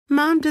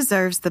Mom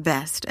deserves the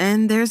best,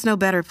 and there's no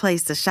better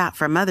place to shop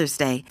for Mother's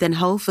Day than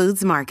Whole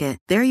Foods Market.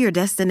 They're your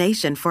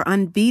destination for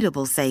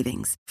unbeatable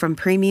savings, from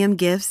premium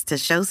gifts to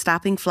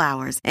show-stopping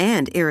flowers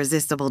and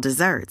irresistible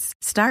desserts.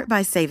 Start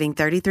by saving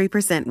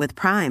 33% with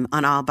Prime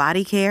on all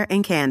body care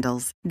and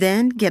candles.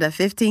 Then get a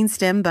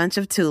 15-stem bunch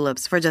of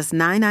tulips for just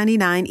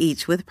 $9.99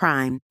 each with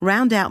Prime.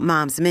 Round out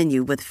Mom's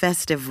menu with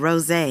festive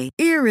rosé,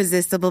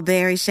 irresistible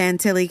berry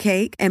chantilly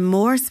cake, and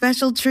more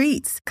special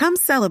treats. Come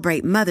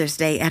celebrate Mother's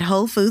Day at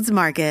Whole Foods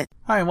Market.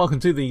 Hi, and welcome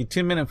to the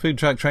 10-Minute Food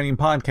Truck Training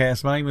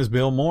Podcast. My name is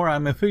Bill Moore.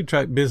 I'm a food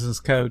truck business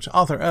coach,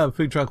 author of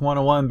Food Truck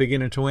 101,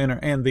 Beginner to Winner,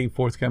 and the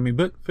forthcoming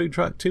book, Food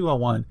Truck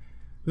 201.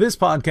 This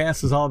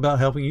podcast is all about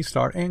helping you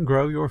start and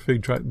grow your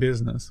food truck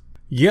business.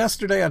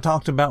 Yesterday, I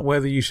talked about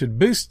whether you should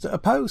boost a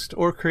post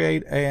or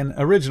create an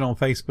original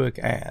Facebook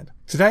ad.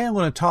 Today, I'm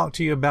going to talk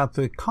to you about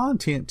the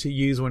content to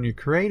use when you're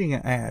creating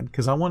an ad,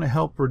 because I want to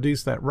help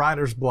reduce that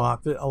writer's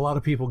block that a lot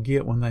of people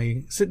get when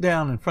they sit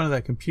down in front of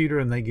that computer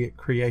and they get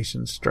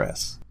creation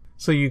stress.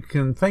 So you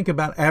can think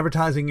about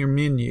advertising your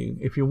menu.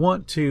 If you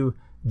want to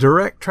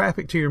direct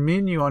traffic to your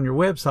menu on your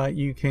website,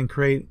 you can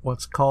create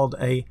what's called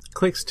a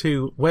clicks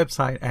to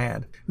website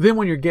ad. Then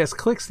when your guest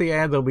clicks the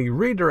ad, they'll be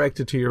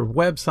redirected to your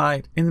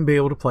website and then be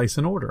able to place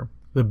an order.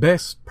 The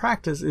best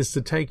practice is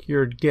to take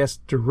your guests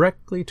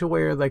directly to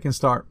where they can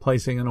start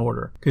placing an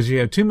order. Because you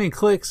have too many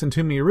clicks and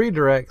too many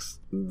redirects,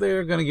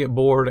 they're going to get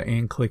bored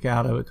and click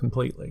out of it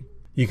completely.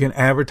 You can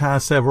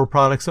advertise several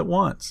products at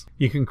once.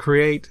 You can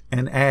create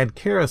an ad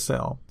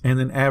carousel and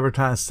then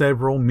advertise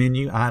several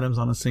menu items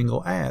on a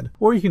single ad.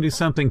 Or you can do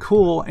something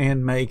cool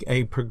and make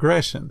a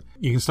progression.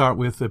 You can start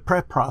with the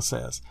prep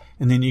process,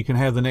 and then you can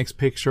have the next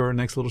picture or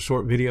next little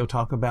short video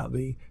talk about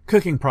the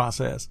cooking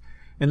process.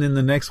 And then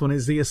the next one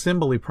is the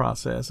assembly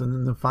process. And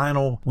then the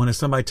final one is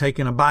somebody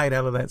taking a bite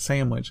out of that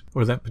sandwich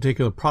or that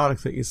particular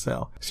product that you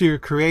sell. So you're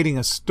creating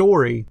a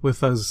story with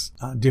those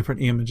different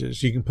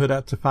images. You can put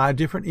up to 5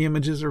 different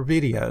images or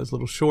videos,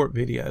 little short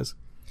videos,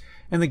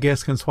 and the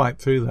guests can swipe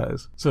through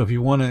those. So if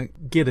you want to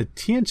get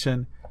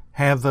attention,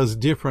 have those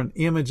different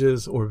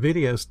images or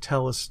videos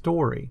tell a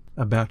story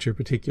about your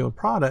particular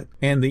product.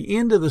 And the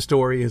end of the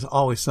story is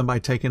always somebody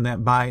taking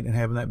that bite and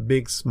having that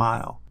big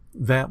smile.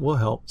 That will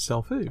help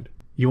sell food.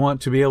 You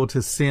want to be able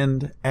to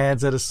send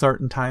ads at a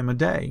certain time of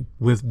day.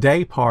 With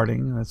day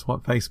parting, that's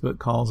what Facebook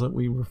calls it.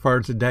 We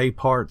refer to day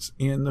parts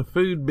in the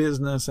food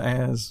business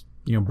as,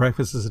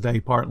 breakfast is a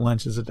day part,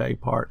 lunch is a day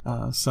part.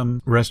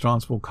 Some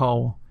restaurants will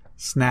call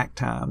snack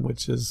time,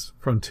 which is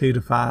from 2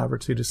 to 5 or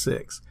 2 to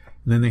 6.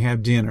 And then they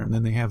have dinner, and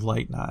then they have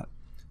late night.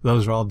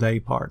 Those are all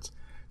day parts.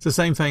 It's the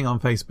same thing on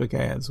Facebook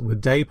ads.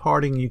 With day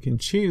parting, you can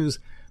choose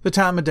the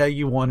time of day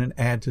you want an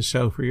ad to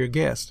show for your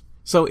guest.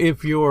 So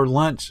if your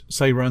lunch,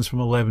 say, runs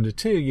from 11 to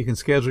 2, you can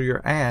schedule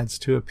your ads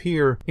to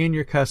appear in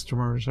your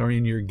customers or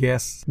in your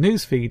guests'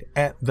 newsfeed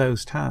at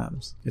those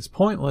times. It's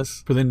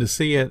pointless for them to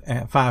see it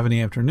at 5 in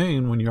the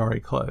afternoon when you're already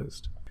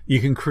closed. You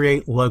can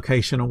create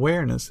location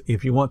awareness.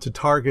 If you want to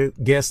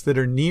target guests that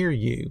are near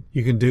you,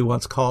 you can do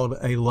what's called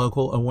a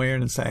local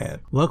awareness ad.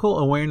 Local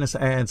awareness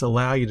ads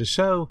allow you to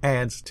show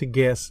ads to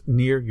guests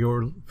near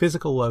your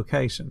physical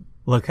location.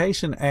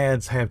 Location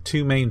ads have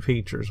 2 main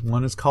features.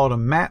 One is called a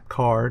map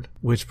card,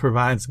 which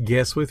provides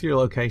guests with your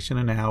location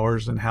and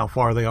hours and how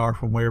far they are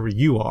from wherever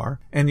you are.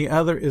 And the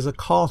other is a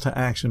call to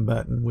action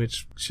button,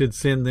 which should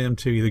send them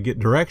to either get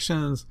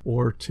directions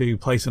or to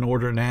place an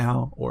order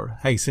now or,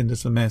 hey, send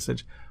us a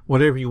message,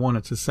 whatever you want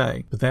it to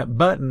say. But that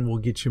button will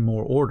get you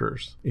more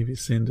orders if you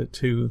send it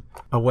to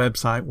a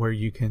website where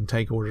you can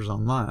take orders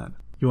online.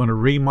 You want to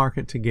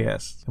remarket to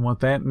guests. And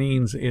what that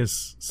means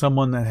is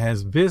someone that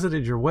has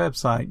visited your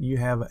website, you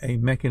have a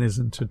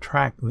mechanism to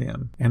track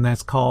them. And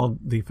that's called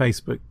the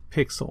Facebook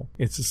Pixel.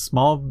 It's a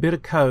small bit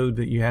of code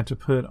that you have to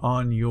put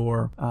on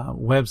your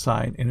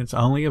website, and it's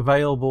only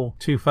available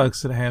to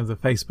folks that have the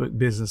Facebook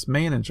Business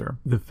Manager.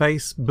 The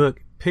Facebook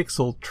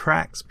Pixel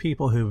tracks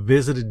people who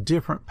visited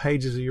different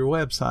pages of your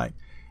website.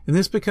 And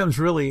this becomes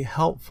really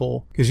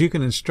helpful because you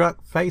can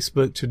instruct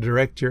Facebook to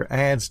direct your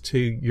ads to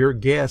your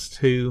guests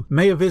who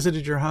may have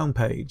visited your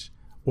homepage,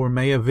 or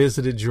may have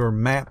visited your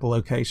map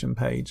location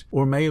page,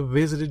 or may have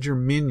visited your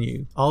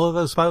menu. All of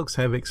those folks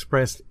have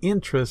expressed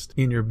interest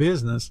in your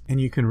business, and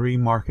you can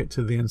remarket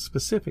to them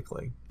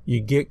specifically.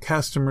 You get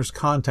customers'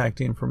 contact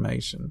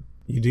information.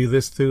 You do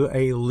this through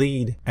a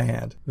lead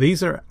ad.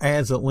 These are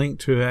ads that link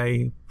to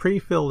a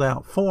pre-filled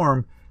out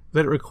form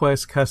that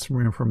requests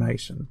customer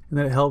information, and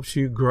that helps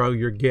you grow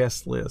your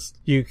guest list.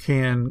 You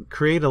can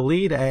create a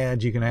lead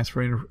ad. You can ask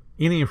for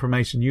any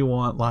information you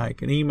want,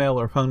 like an email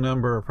or phone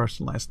number or first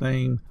and last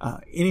name,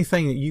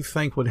 anything that you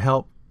think would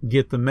help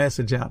get the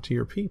message out to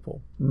your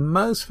people.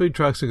 Most food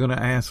trucks are going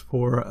to ask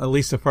for at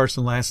least a first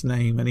and last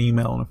name, an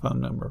email, and a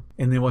phone number.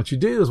 And then what you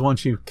do is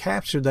once you've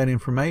captured that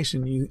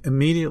information, you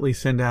immediately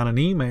send out an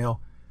email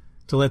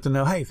to let them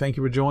know, hey, thank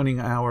you for joining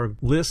our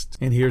list,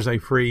 and here's a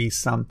free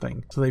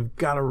something. So they've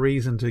got a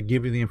reason to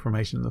give you the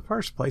information in the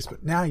first place,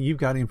 but now you've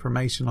got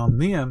information on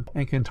them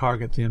and can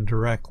target them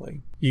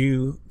directly.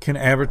 You can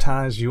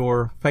advertise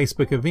your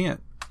Facebook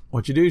event.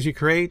 What you do is you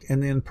create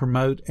and then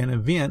promote an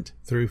event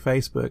through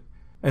Facebook,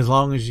 as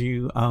long as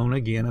you own,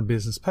 again, a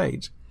business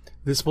page.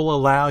 This will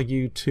allow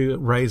you to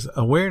raise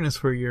awareness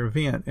for your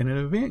event. And an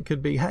event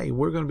could be, hey,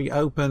 we're going to be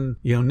open,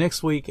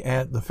 next week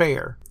at the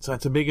fair. So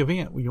that's a big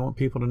event. You want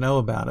people to know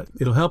about it.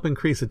 It'll help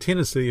increase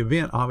attendance to the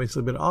event,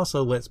 obviously, but it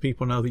also lets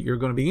people know that you're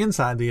going to be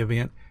inside the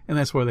event, and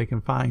that's where they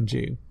can find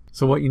you.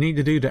 So what you need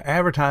to do to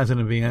advertise an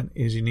event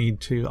is you need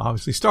to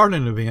obviously start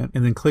an event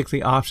and then click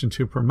the option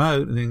to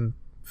promote and then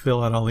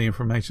fill out all the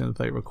information that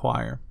they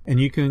require. And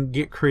you can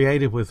get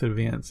creative with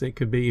events. It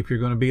could be if you're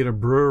going to be at a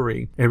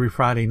brewery every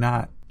Friday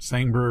night,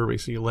 same brewery,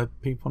 so you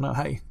let people know,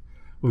 hey,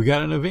 we've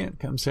got an event,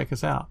 come check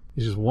us out.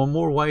 It's just one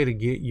more way to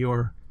get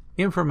your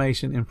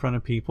information in front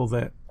of people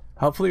that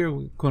hopefully are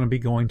going to be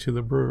going to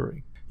the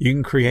brewery. You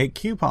can create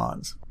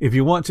coupons. If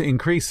you want to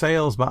increase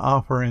sales by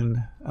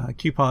offering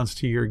coupons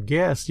to your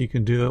guests, you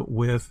can do it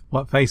with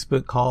what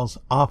Facebook calls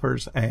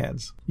offers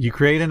ads. You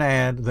create an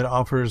ad that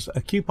offers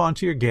a coupon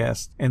to your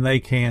guests, and they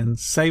can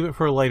save it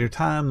for a later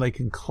time. They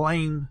can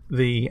claim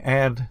the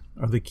ad,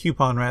 or the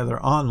coupon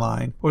rather,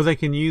 online, or they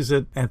can use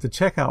it at the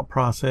checkout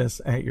process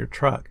at your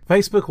truck.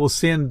 Facebook will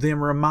send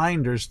them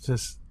reminders to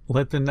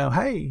let them know,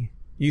 hey,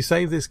 you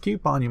save this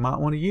coupon, you might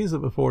want to use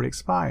it before it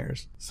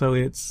expires. So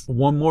it's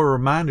one more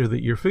reminder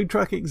that your food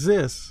truck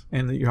exists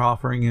and that you're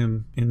offering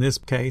them, in this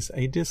case,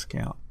 a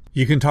discount.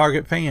 You can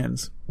target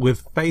fans.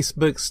 With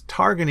Facebook's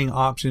targeting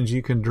options,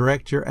 you can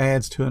direct your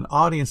ads to an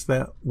audience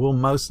that will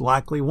most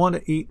likely want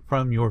to eat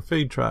from your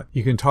food truck.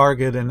 You can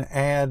target an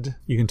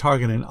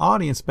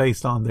audience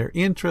based on their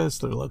interests,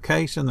 their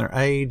location, their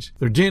age,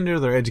 their gender,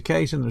 their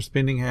education, their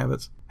spending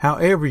habits.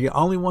 However, you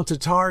only want to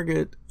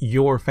target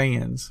your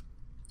fans.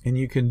 And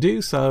you can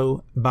do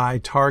so by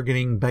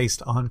targeting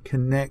based on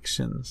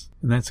connections.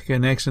 And that's a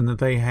connection that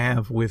they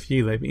have with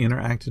you. They've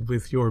interacted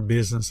with your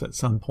business at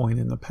some point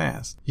in the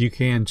past. You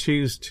can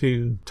choose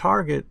to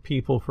target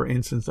people, for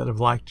instance, that have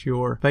liked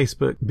your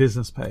Facebook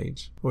business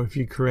page. Or if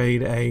you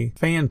create a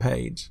fan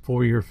page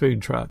for your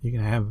food truck, you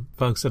can have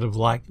folks that have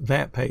liked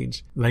that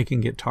page. They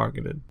can get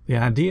targeted. The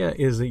idea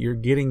is that you're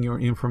getting your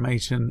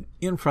information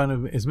in front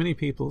of as many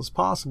people as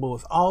possible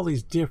with all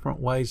these different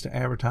ways to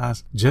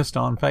advertise just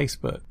on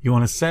Facebook. You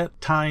want to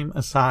set time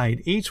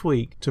aside each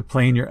week to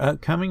plan your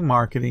upcoming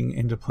marketing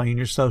and to plan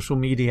your social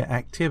media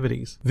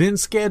activities. Then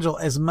schedule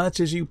as much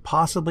as you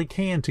possibly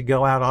can to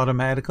go out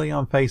automatically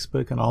on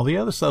Facebook and all the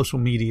other social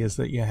medias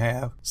that you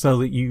have, so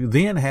that you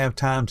then have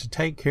time to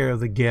take care of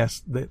the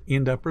guests that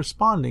end up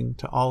responding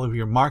to all of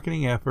your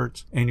marketing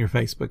efforts and your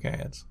Facebook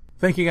ads.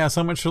 Thank you guys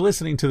so much for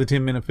listening to the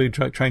 10-Minute Food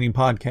Truck Training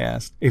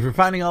Podcast. If you're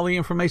finding all the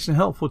information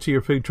helpful to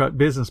your food truck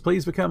business,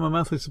 please become a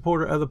monthly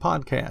supporter of the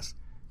podcast.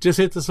 Just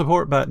hit the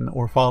support button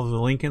or follow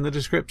the link in the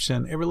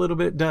description. Every little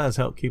bit does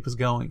help keep us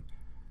going.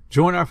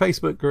 Join our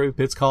Facebook group.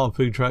 It's called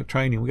Food Truck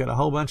Training. We got a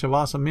whole bunch of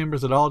awesome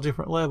members at all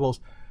different levels,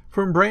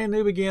 from brand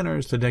new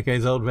beginners to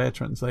decades-old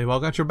veterans. They've all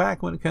got your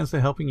back when it comes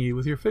to helping you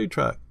with your food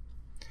truck.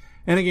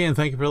 And again,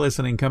 thank you for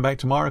listening. Come back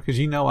tomorrow, because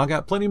I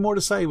got plenty more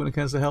to say when it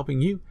comes to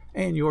helping you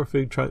and your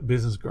food truck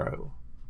business grow.